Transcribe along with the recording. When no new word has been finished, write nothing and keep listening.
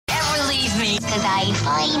'cause I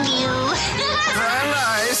find you.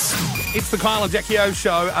 Nice. It's the Kyle and Jackie O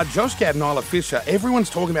show. Josh Gad and Isla Fisher. Everyone's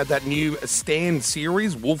talking about that new Stan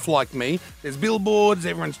series, Wolf Like Me. There's billboards.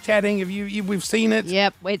 Everyone's chatting. We've seen it?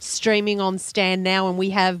 Yep, it's streaming on Stan now, and we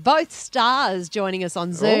have both stars joining us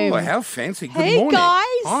on Zoom. Oh, how fancy. Good Hey, morning. guys.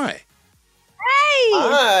 Hi. Hey!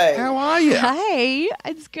 Hi. How are you? Hey,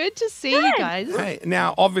 it's good to see you guys. Hey,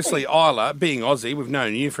 now, obviously, Isla, being Aussie, we've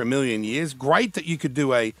known you for a million years. Great that you could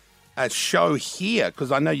do a show here,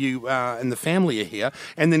 because I know you and the family are here.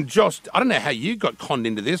 And then, Josh, I don't know how you got conned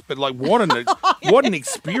into this, but like, what an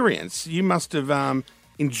experience. You must have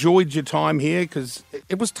enjoyed your time here, because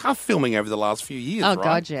it was tough filming over the last few years, Oh, right?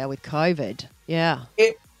 God, yeah, with COVID. Yeah.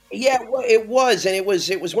 It was, and it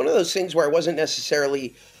was one of those things where I wasn't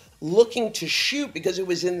necessarily looking to shoot because it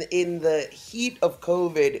was in the heat of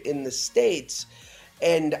COVID in the States,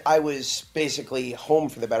 and I was basically home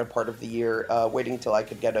for the better part of the year, waiting till I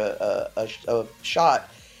could get a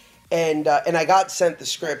shot, and I got sent the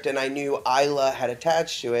script, and I knew Isla had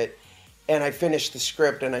attached to it, and I finished the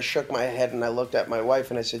script, and I shook my head, and I looked at my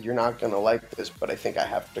wife, and I said, "You're not going to like this, but I think I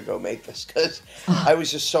have to go make this," because I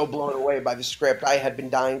was just so blown away by the script. I had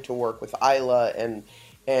been dying to work with Isla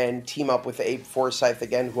and team up with Abe Forsyth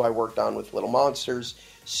again, who I worked on with Little Monsters.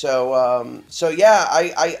 So yeah,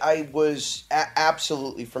 I was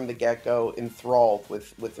absolutely from the get-go enthralled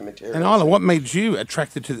with the material. And Isla, what made you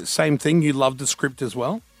attracted to the same thing? You loved the script as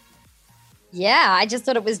well? Yeah, I just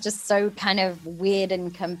thought it was just so kind of weird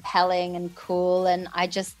and compelling and cool. And I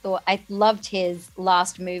just thought I loved his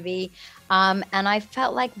last movie. And I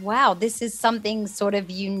felt like, wow, this is something sort of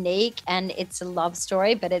unique, and it's a love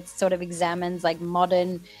story, but it sort of examines like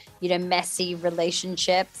modern, messy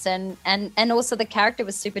relationships. And also the character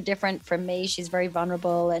was super different from me. She's very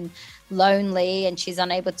vulnerable and lonely, and she's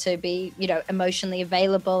unable to be, emotionally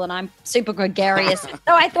available. And I'm super gregarious. So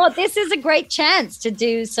I thought this is a great chance to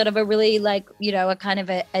do sort of a really a kind of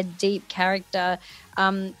a deep character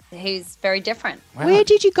who's very different. Wow. Where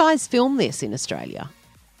did you guys film this in Australia?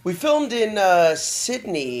 We filmed in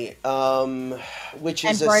Sydney, which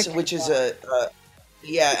is and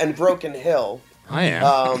Broken Hill. I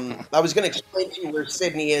am. I was going to explain to you where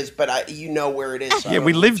Sydney is, but you know where it is. So Yeah,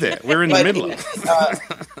 we live there. We're in the middle of it.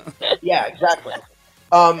 Yeah, exactly.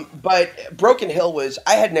 But Broken Hill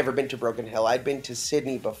I had never been to Broken Hill. I'd been to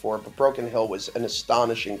Sydney before, but Broken Hill was an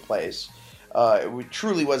astonishing place. It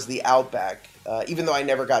truly was the outback, even though I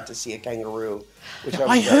never got to see a kangaroo. Which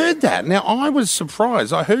I heard that. Now, I was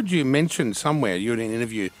surprised. I heard you mention somewhere, you had an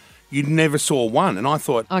interview, you never saw one. And I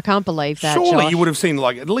thought, I can't believe that, surely Josh. you would have seen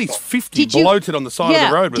like at least 50 bloated on the side of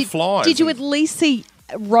the road with flies. Did you at least see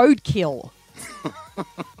roadkill?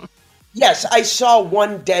 Yes, I saw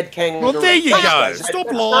one dead kangaroo. Well, there you go.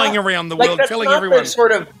 Stop lying around the world, telling everyone. That's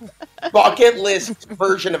sort of bucket list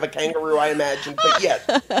version of a kangaroo, I imagine. But yes.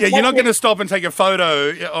 Yeah, you're not going to stop and take a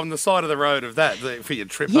photo on the side of the road of that for your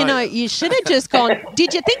trip. You should have just gone.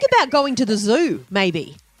 Did you think about going to the zoo,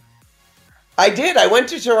 maybe? I did. I went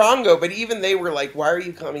to Tarongo, but even they were like, "Why are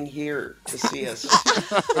you coming here to see us?"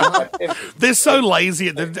 They're so lazy.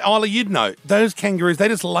 Isla, you'd know. Those kangaroos, they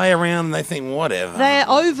just lay around and they think, whatever. They're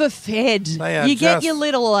overfed. You get your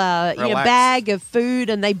little bag of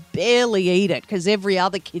food and they barely eat it because every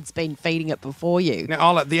other kid's been feeding it before you.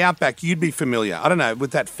 Now, Isla, the Outback, you'd be familiar. I don't know,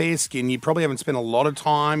 with that fair skin, you probably haven't spent a lot of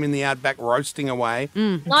time in the Outback roasting away.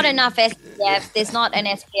 Not enough SPF. There's not an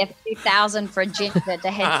SPF 2000 for a ginger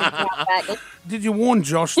to head to the Outback. Did you warn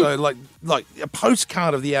Josh, though, like a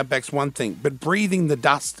postcard of the Outback's one thing, but breathing the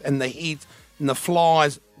dust and the heat and the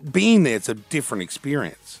flies, being there, it's a different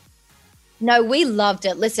experience. No, we loved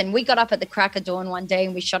it. Listen, we got up at the crack of dawn one day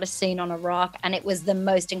and we shot a scene on a rock, and it was the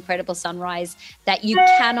most incredible sunrise that you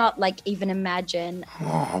cannot even imagine.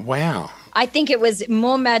 Oh, wow. I think it was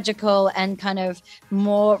more magical and kind of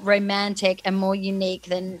more romantic and more unique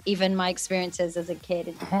than even my experiences as a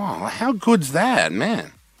kid. Oh, how good's that,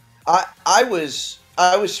 man? I was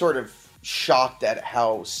sort of shocked at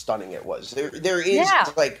how stunning it was. There is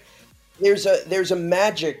there's a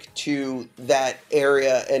magic to that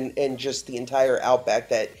area and just the entire Outback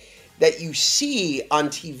that you see on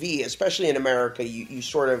TV, especially in America. You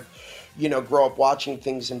sort of grow up watching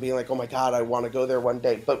things and being like, oh my God, I want to go there one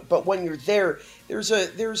day. But when you're there, there's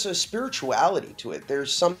a spirituality to it.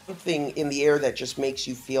 There's something in the air that just makes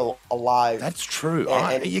you feel alive. That's true.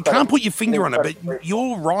 You can't put your finger on it, but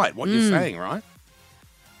you're right. What you're saying, right?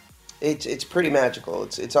 It's pretty magical.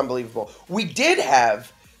 It's unbelievable. We did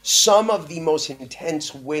have some of the most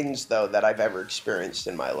intense winds, though, that I've ever experienced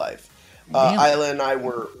in my life. Isla and I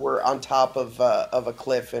were on top of a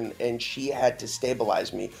cliff, and she had to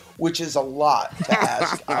stabilize me, which is a lot to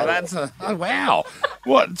ask. Wow.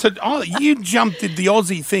 What? So you jumped at the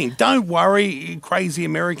Aussie thing. Don't worry, you crazy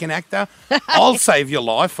American actor. I'll save your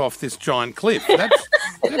life off this giant cliff.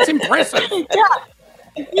 That's impressive.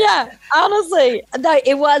 Yeah, honestly, no,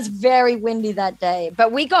 it was very windy that day,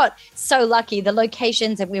 but we got so lucky. The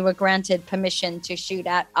locations that we were granted permission to shoot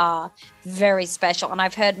at are very special, and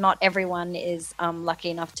I've heard not everyone is lucky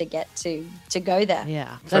enough to get to go there.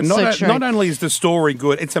 Yeah, that's so true. Not only is the story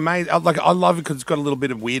good, it's amazing. I love it because it's got a little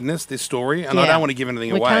bit of weirdness, this story, and I don't want to give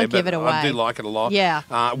anything away, can't but give it away. I do like it a lot.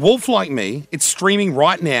 Yeah. Wolf Like Me, it's streaming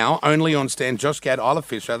right now, only on Stan, Josh Gad, Isla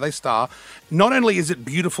Fisher. They star. Not only is it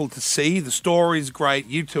beautiful to see, the story's great.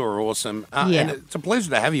 You two are awesome, and it's a pleasure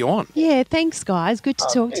to have you on. Yeah, thanks, guys. Good to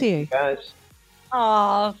talk to you. Guys.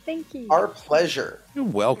 Oh, thank you. Our pleasure. You're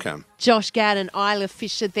welcome. Josh Gad and Isla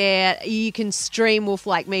Fisher there. You can stream Wolf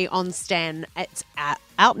Like Me on Stan. It's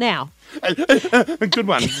out now. Good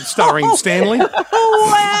one. Starring Stanley. Oh,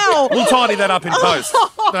 wow. We'll tidy that up in post.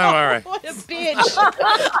 Don't worry. What a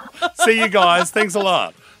bitch. See you guys. Thanks a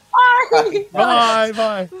lot. Bye. Bye.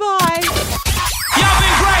 Bye. Y'all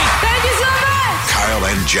been great. Thank you so much. Kyle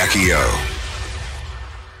and Jackie O.